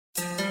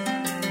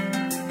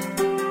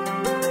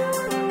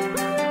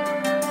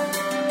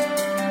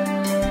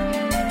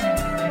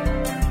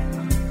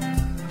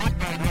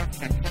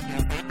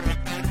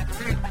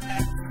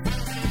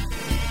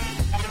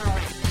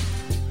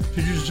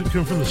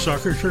come from the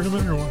soccer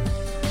tournament or what?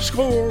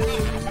 Score!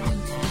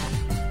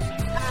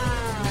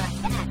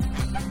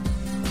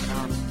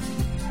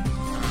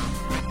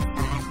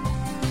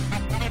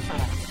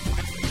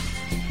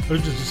 I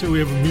was just to say we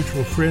have a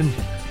mutual friend,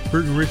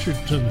 Burton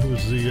Richardson, who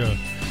was the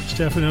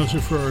staff announcer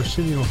for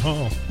Arsenio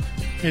Hall,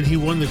 and he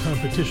won the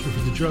competition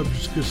for the job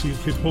just because he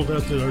could hold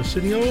out that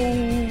Arsenio.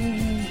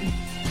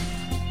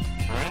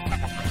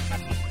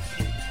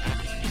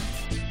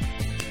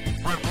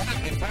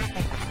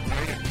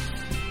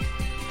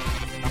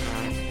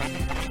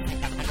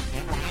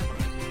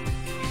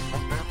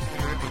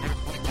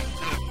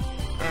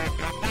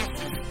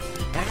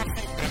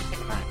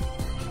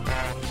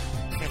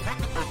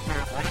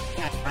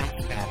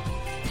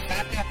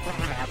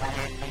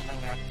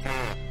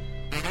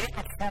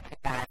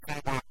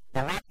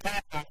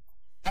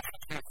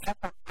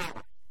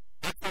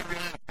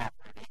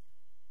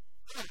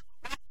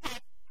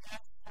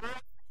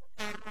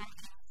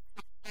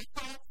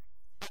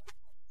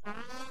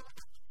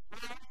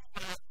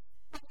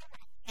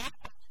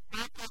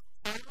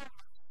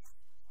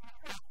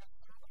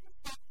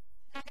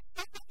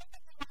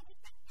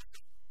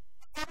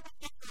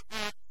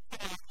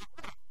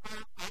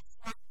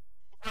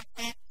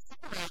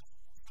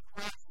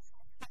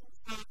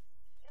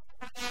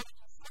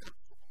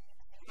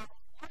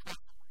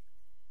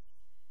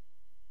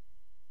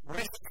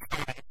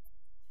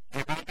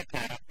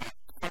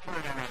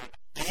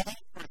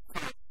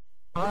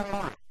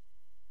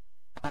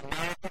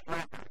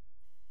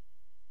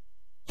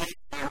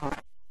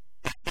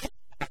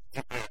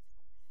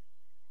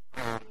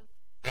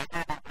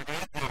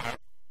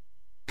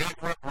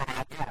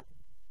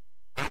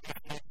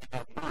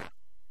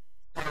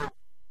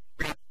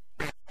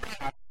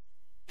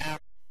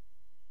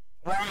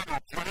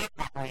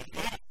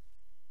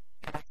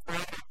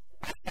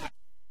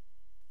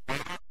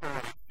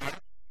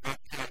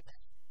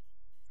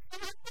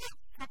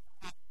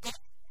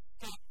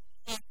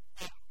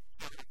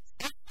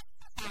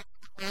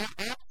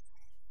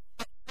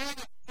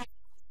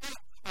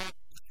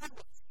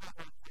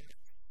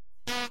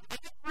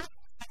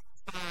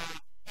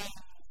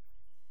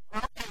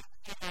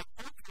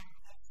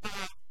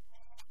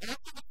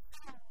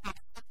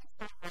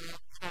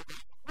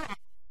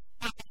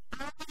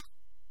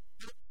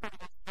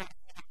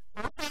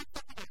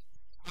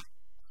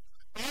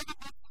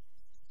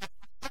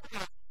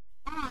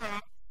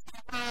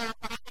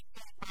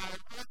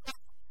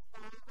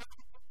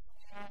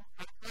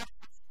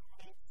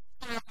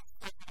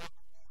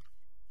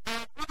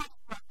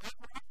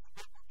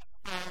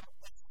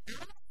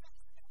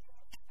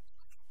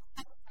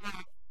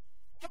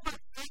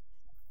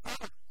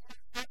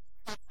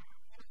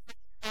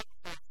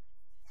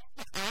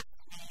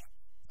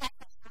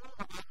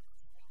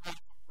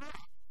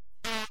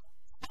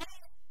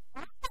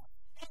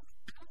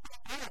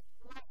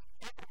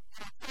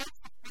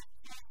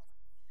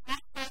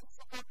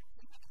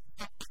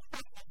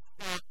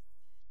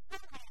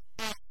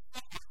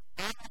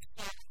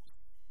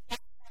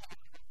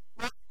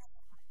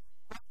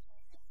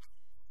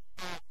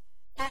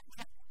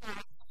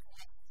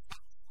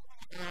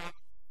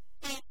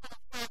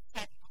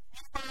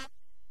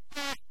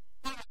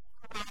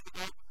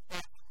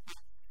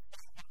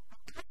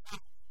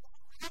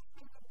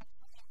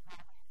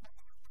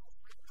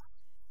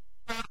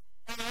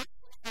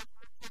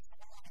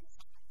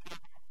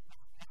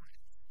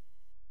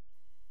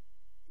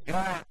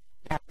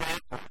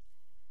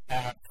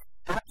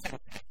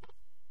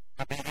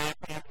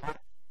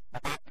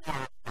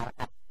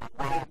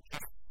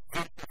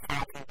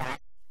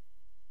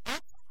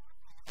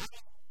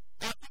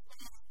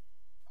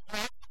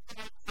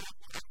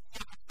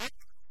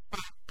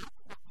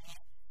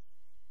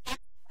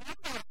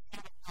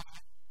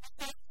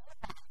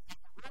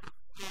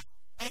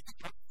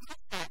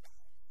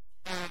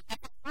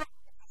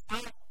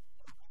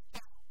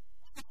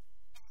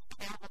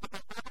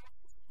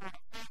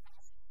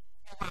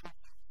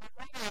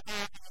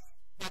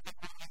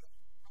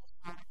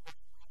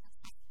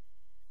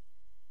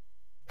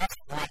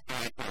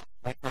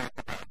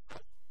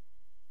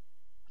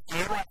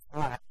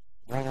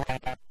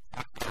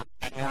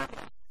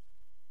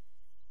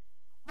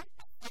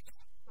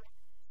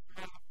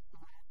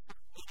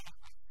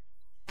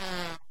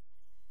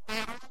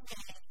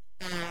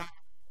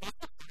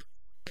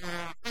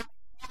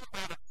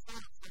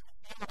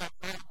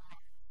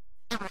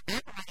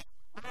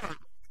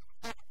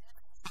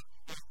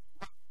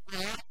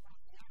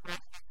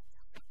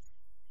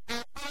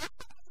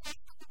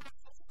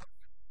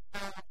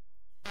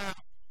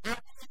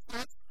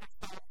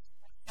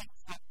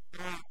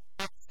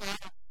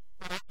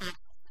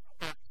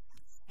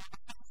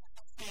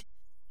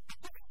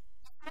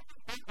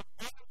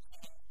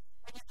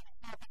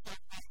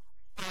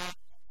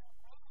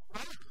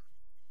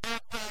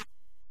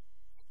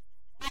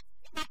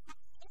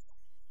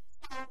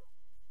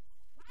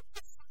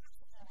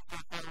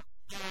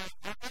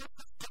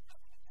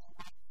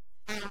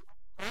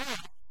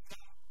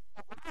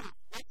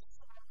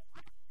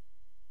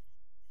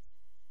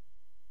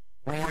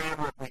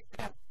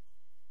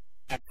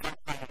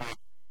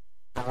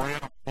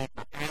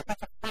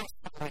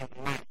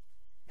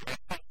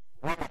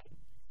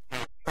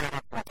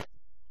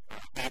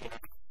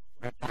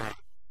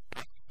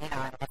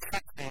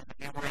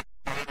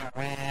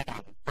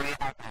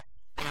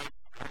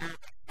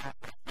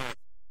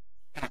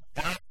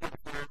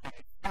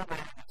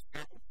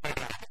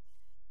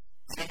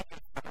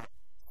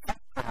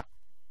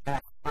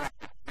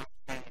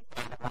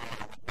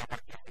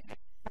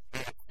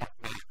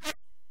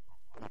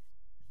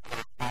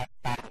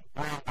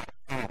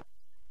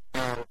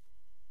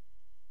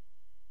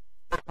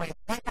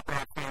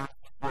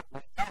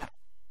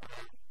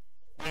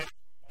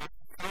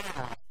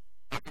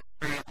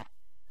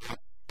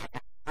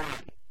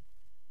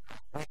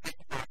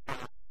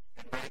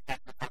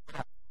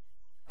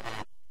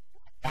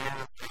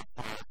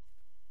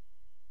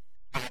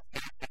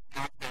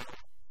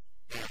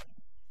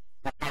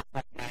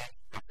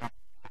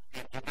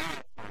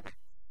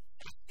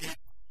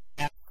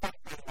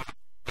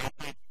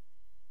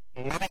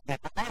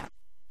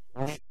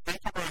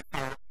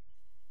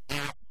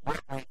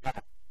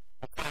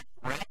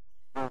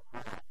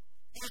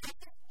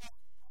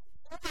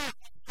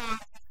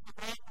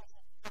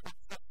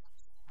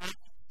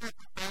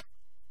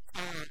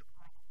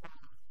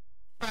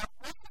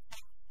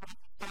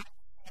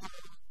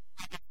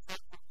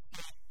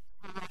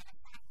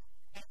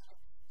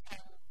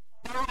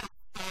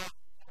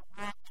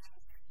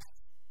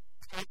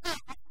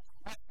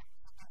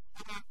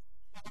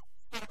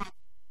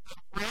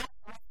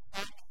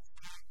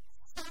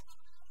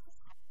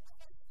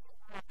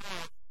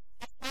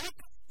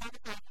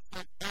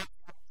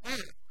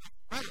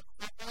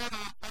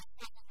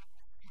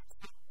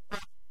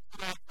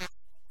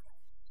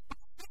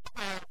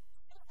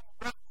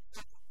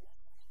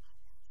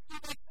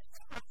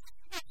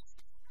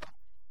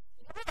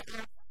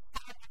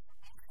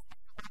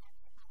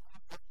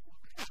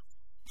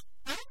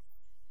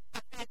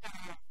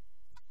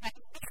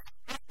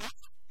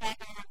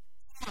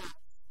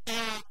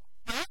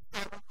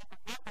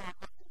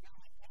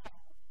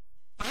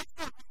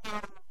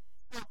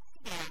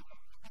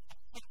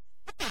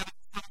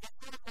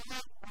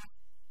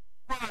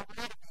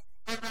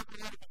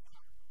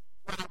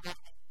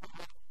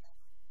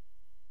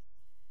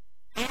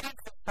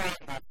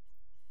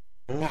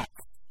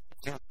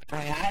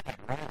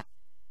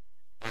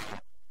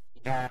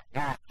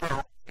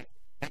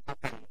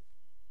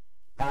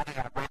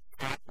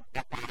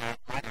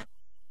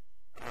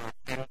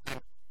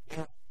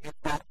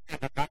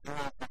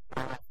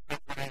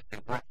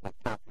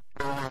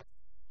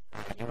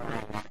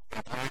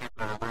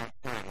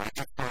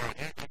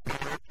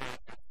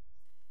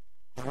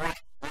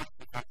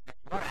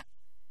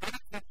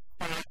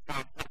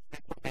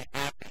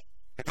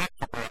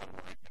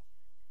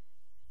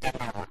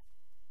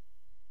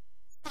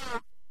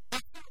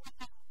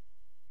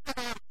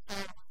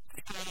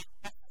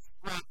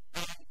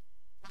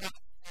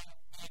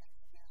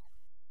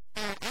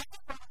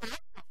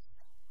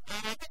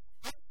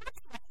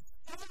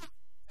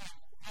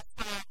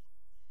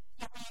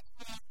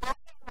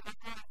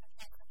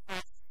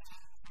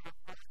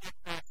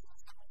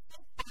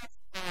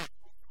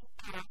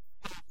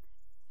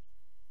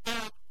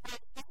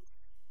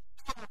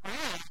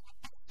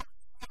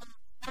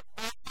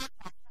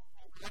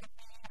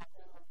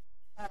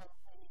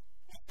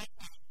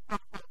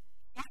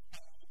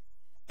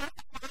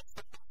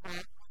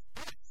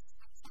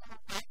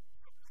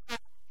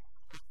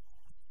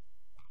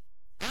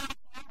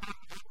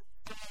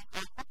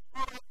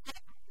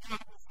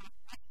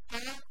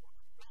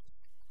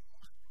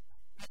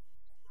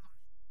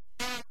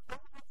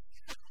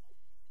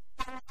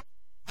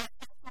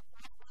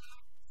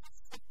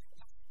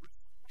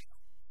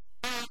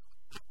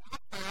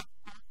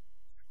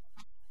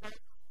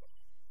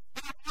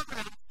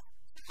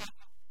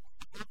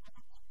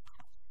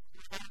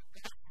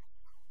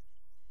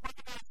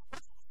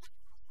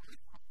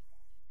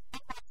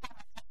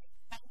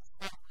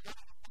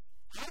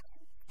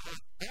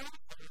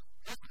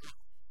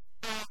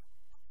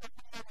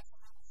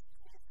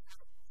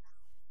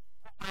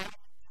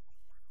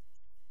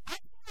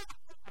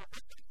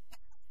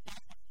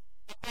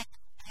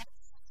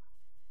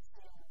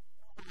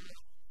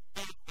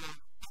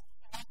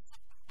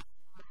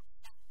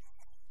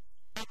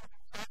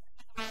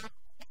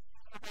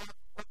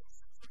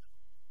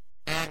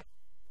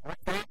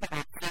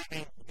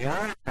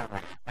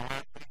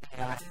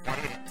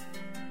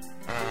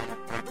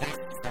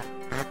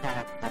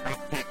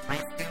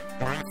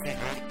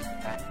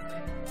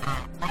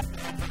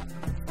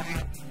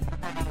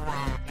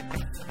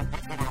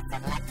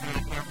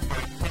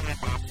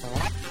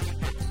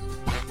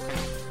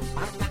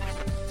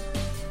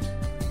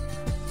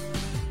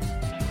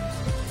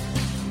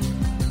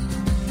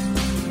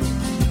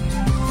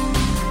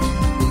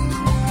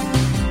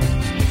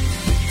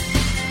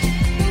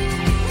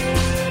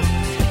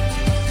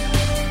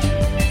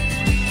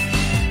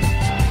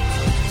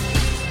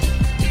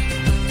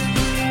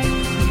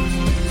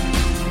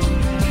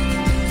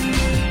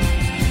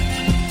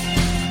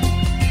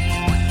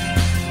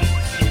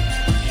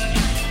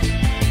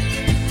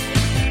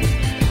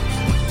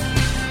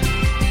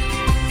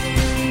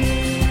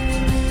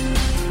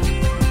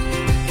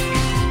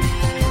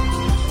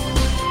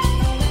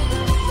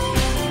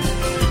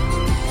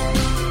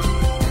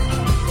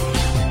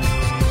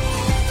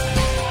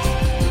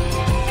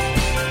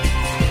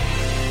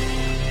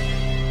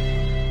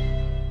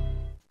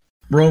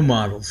 Role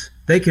models.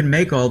 They can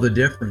make all the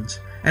difference.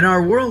 In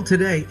our world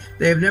today,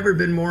 they have never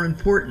been more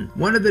important.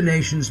 One of the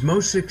nation's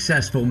most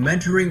successful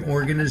mentoring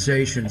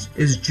organizations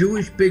is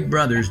Jewish Big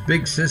Brothers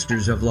Big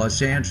Sisters of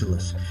Los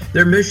Angeles.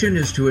 Their mission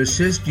is to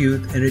assist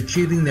youth in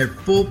achieving their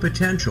full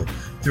potential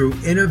through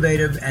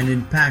innovative and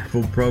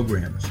impactful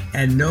programs.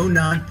 And no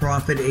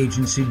nonprofit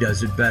agency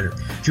does it better.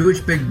 Jewish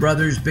Big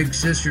Brothers Big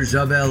Sisters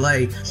of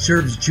LA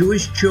serves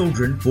Jewish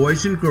children,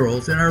 boys and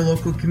girls in our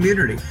local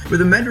community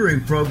with a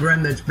mentoring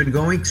program that's been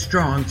going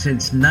strong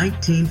since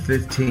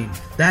 1915.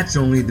 That's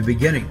only the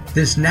beginning.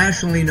 This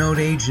nationally known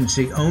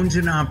agency owns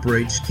and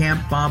operates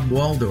Camp Bob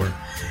Waldorf.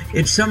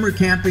 Its summer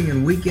camping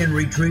and weekend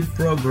retreat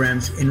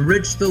programs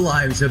enrich the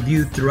lives of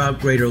youth throughout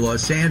Greater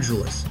Los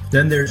Angeles.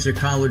 Then there's a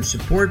college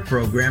support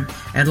program,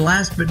 and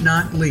last but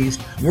not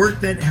least, work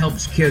that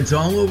helps kids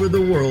all over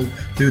the world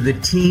through the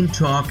Teen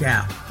Talk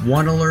app.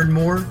 Want to learn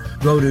more?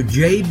 Go to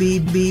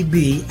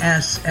jbbbsla.org.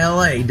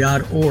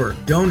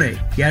 Donate.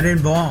 Get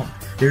involved.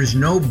 There's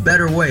no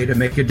better way to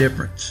make a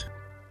difference.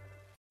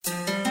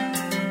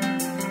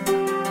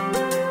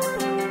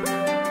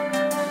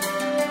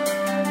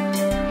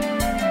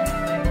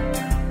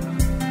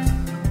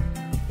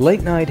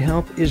 Late Night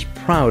Health is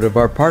proud of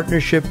our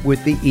partnership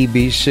with the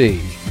EBC,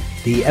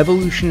 the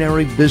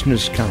Evolutionary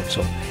Business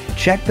Council.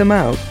 Check them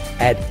out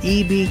at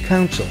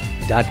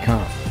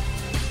ebcouncil.com.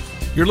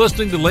 You're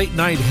listening to Late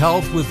Night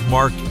Health with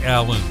Mark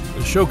Allen.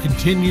 The show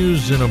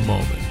continues in a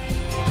moment.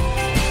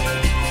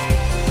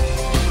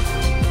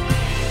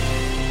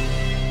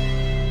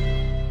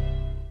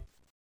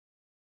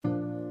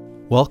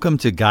 Welcome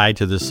to Guide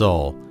to the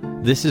Soul.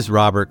 This is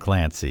Robert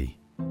Clancy.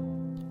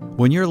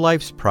 When your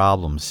life's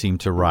problems seem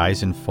to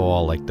rise and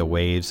fall like the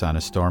waves on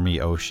a stormy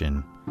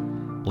ocean,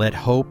 let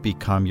hope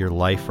become your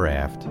life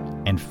raft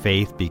and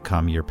faith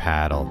become your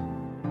paddle.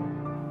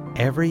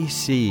 Every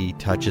sea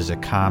touches a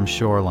calm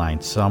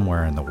shoreline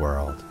somewhere in the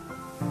world,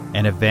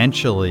 and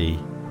eventually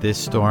this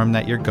storm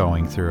that you're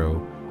going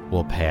through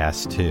will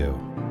pass too.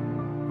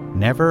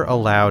 Never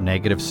allow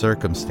negative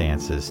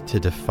circumstances to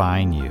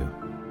define you.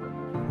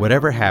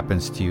 Whatever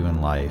happens to you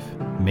in life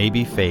may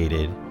be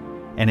fated,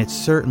 and it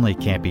certainly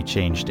can't be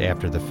changed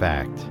after the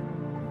fact.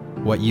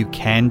 What you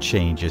can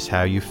change is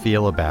how you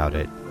feel about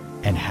it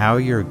and how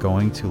you're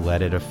going to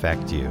let it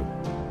affect you.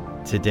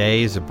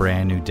 Today is a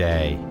brand new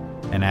day,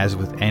 and as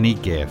with any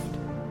gift,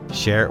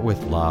 share it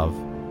with love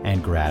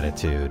and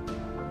gratitude.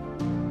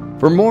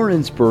 For more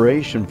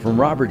inspiration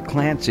from Robert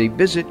Clancy,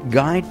 visit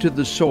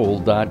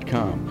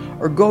guidetothesoul.com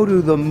or go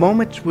to the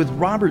Moments with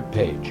Robert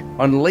page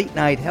on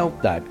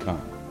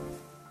latenighthealth.com.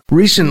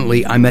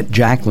 Recently, I met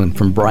Jacqueline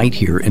from Bright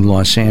here in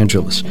Los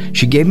Angeles.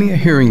 She gave me a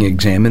hearing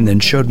exam and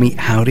then showed me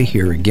how to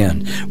hear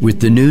again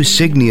with the new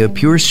Signia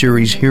Pure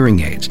Series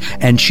hearing aids,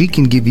 and she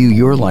can give you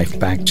your life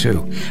back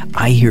too.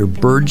 I hear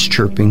birds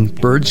chirping,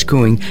 birds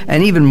cooing,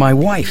 and even my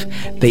wife.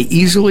 They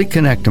easily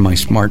connect to my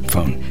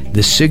smartphone. The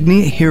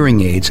Signia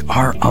hearing aids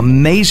are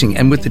amazing,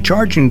 and with the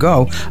charge and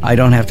go, I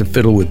don't have to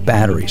fiddle with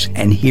batteries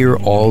and hear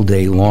all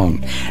day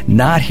long.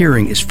 Not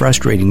hearing is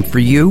frustrating for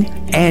you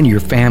and your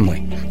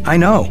family. I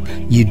know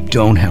you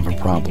don't have a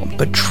problem,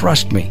 but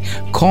trust me,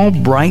 call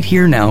Bright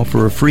Here now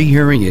for a free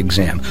hearing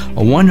exam,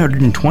 a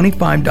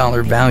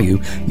 $125 value,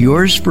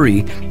 yours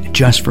free,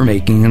 just for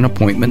making an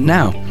appointment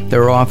now.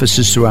 There are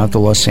offices throughout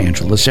the Los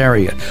Angeles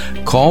area.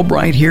 Call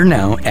Bright Here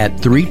now at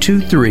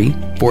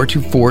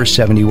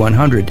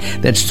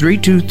 323-424-7100. That's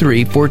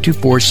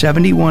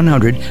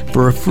 323-424-7100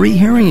 for a free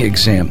hearing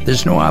exam.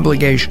 There's no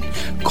obligation.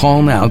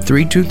 Call now,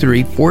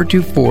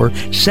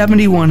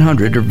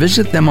 323-424-7100, or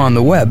visit them on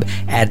the web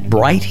at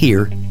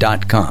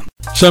brighthere.com.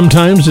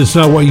 Sometimes it's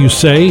not what you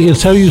say,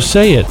 it's how you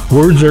say it.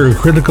 Words are a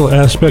critical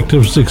aspect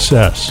of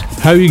success.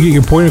 How you get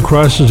your point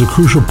across is a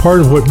crucial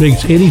part of what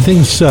makes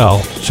anything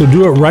sell. So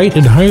do it right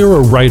and hire a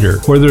writer.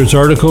 Whether it's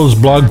articles,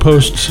 blog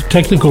posts,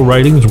 technical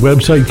writings,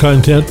 website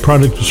content,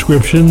 product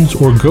descriptions,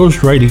 or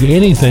ghostwriting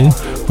anything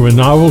from a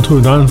novel to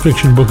a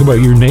nonfiction book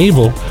about your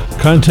navel,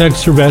 contact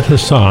Servet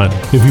Hassan.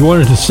 If you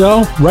want it to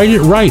sell, write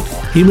it right.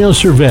 Email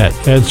Servet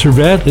at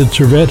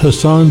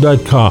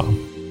servet@servethassan.com.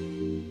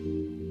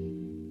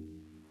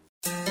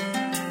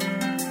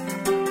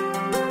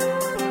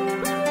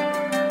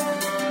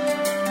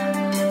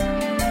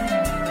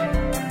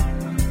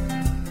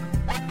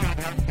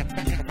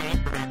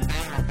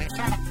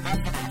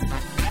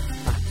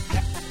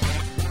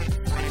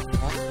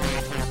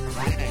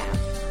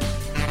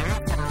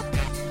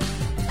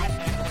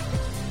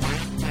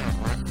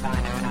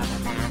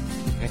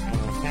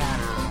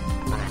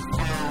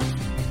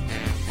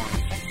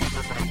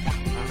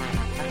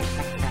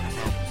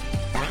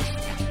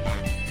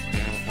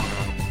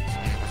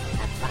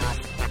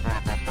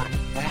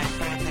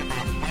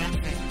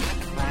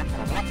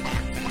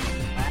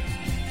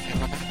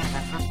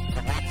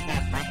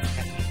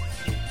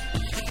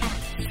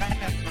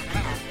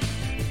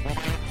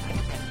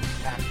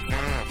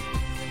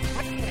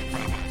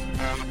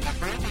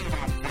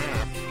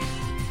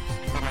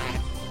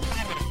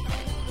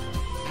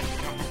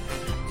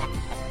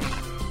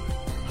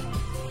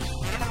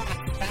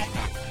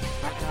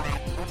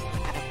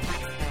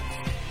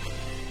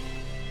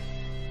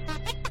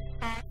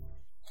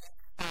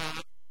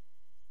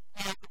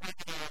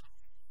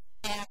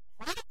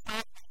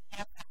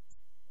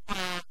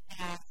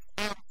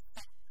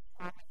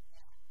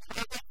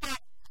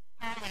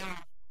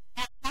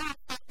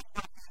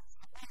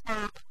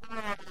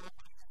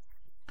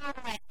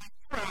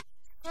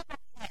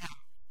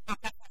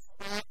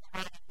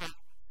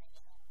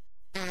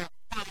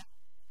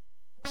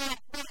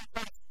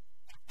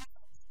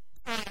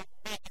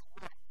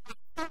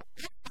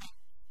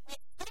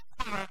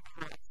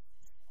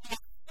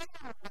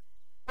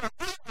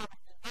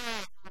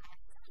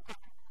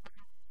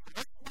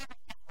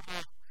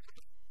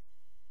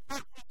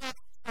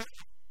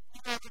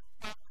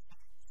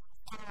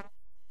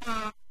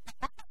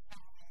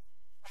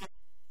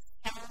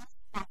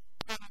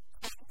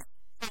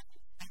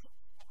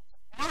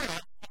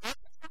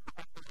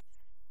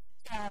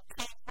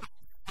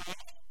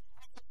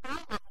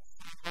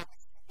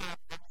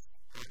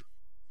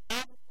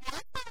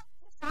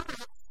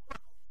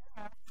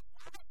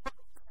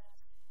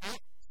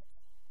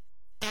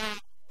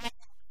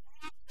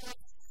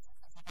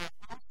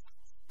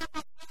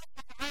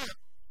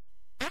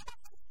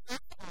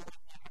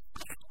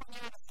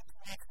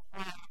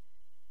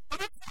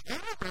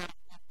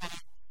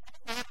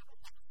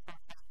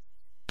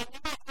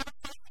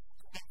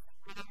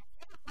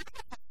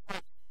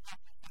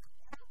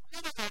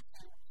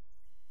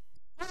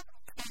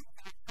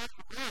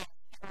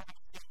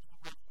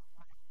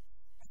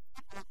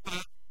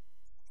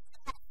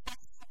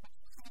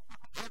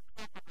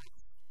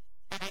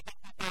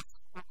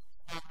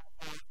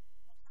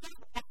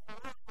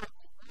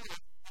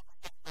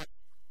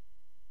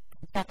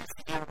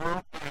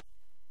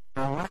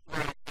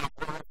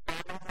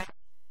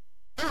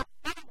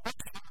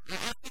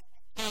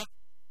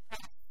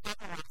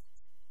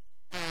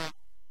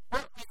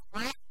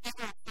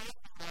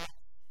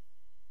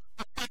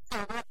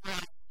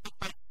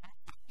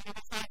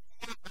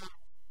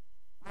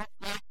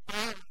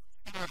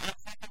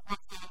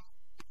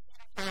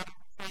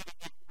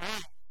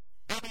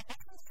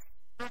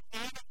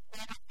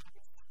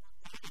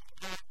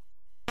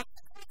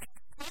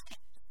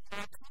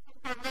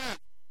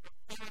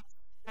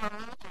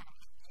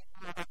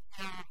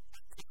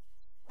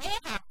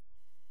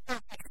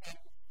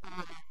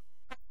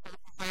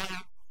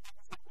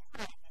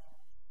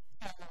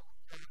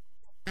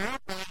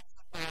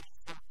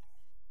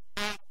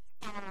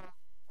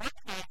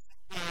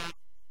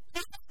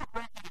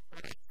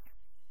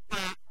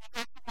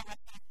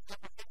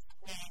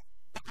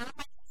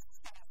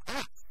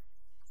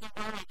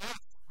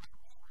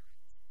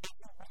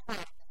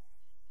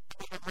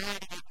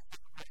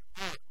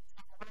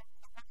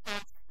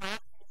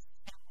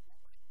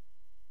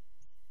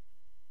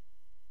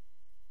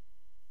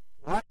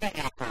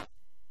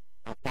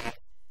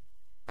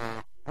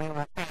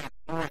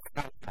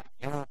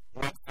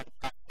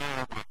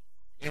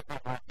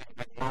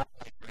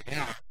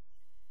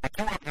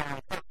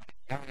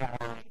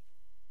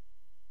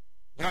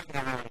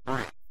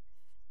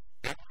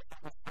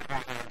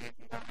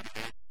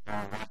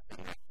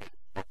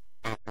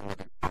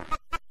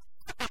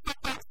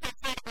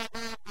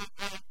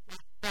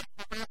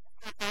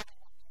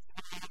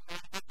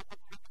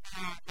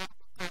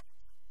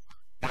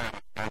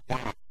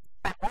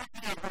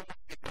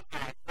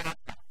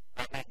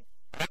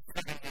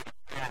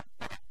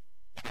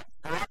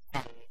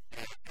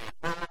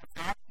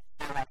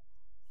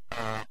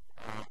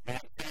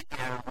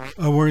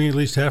 wearing at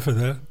least half of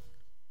that.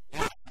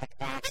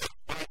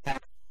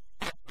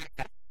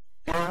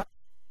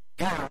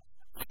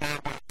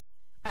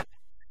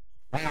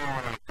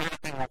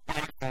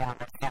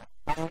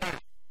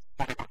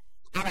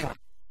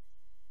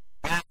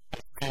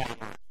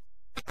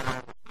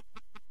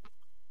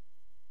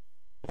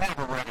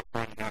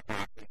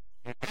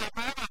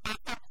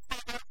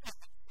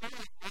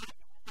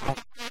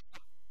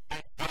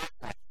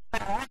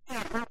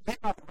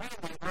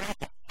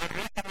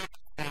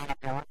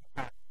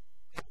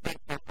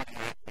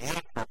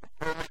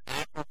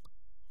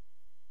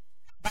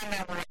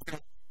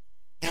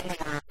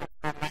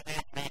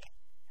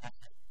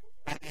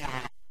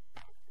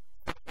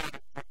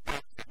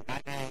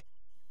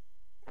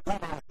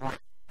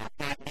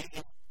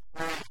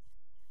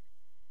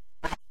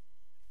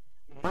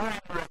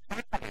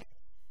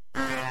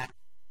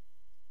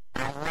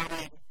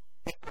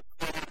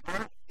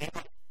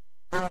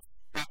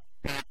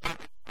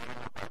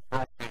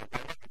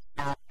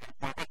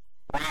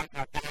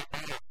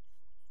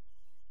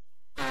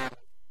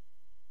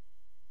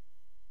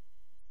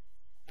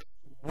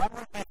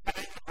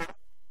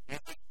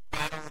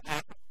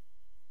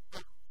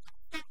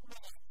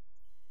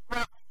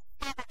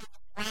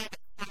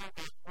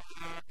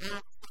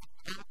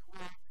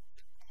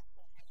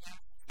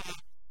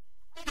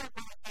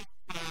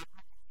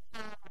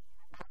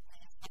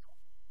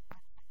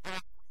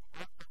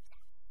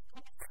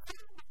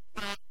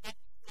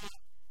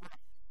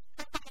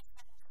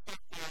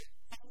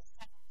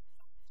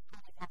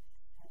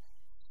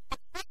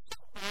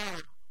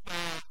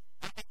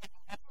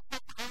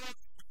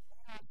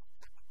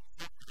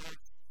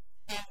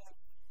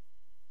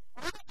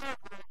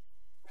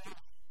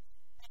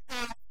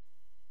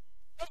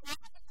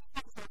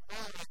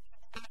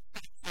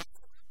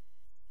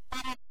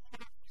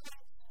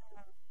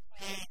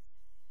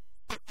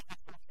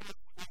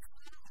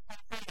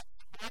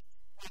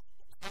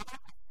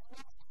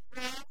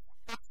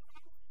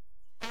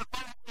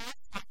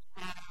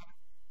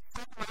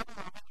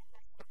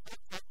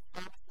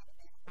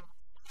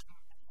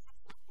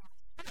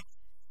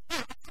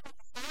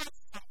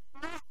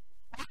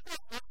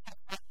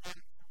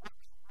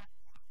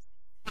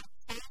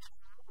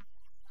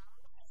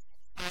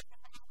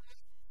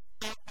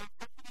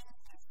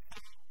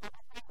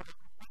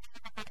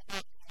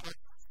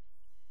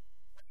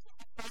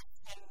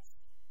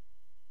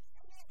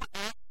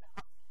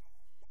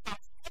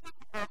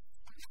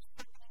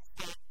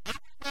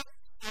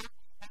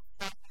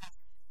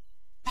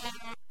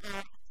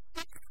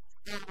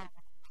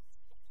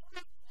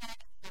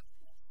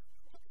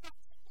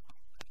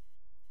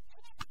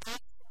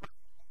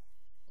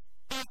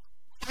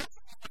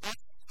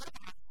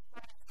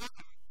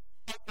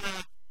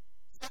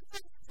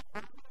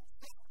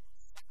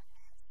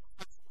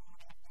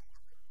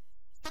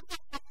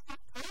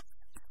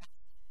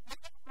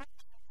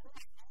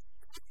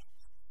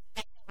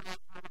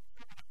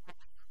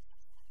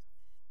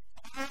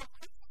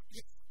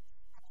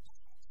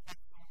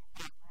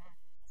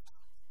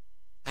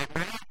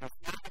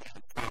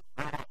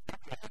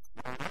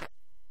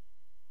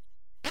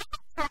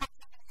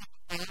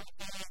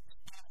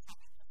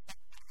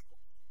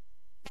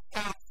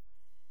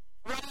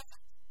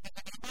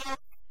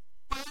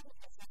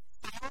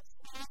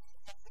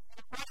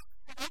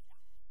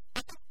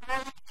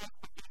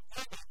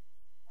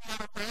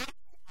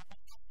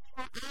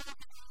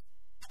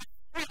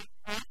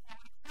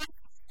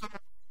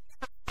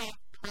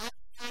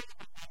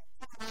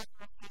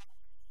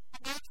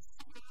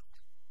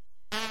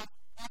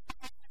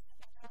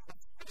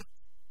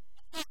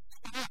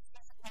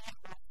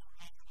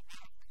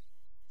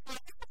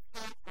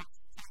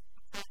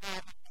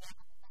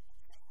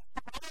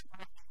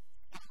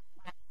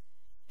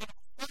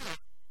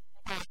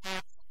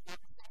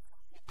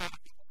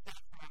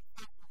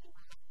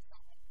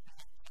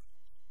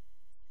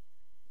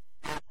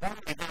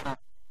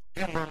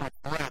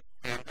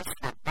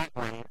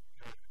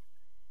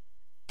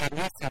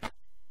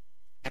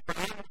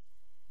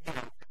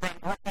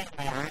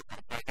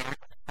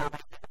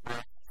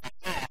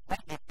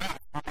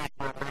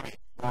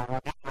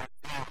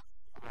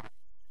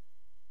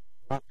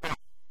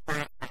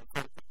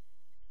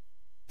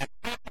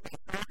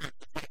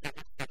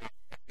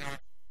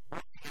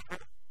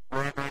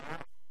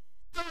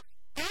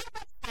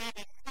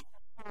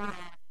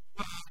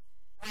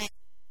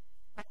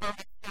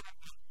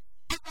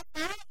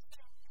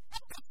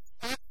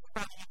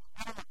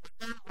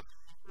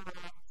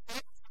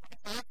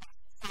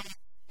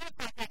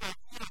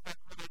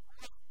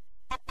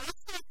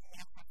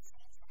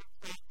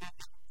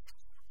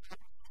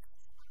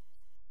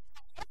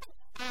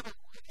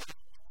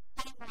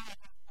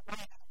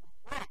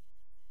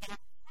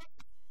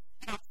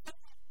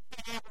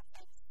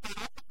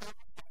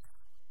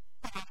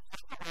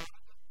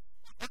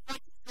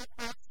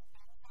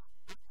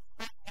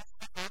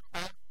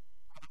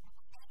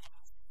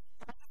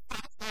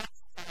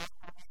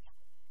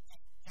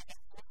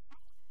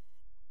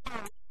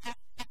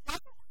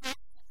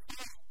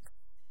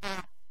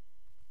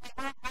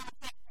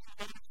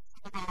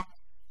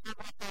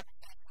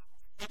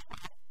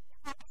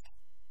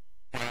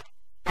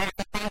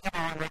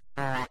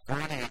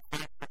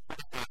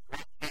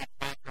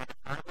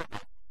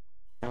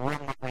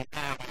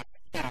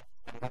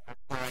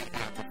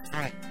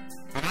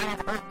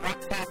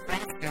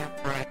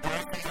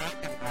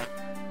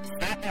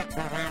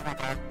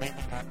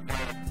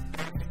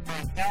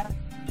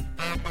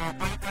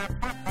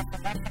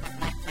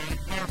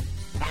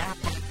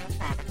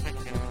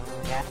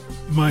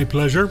 My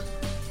pleasure.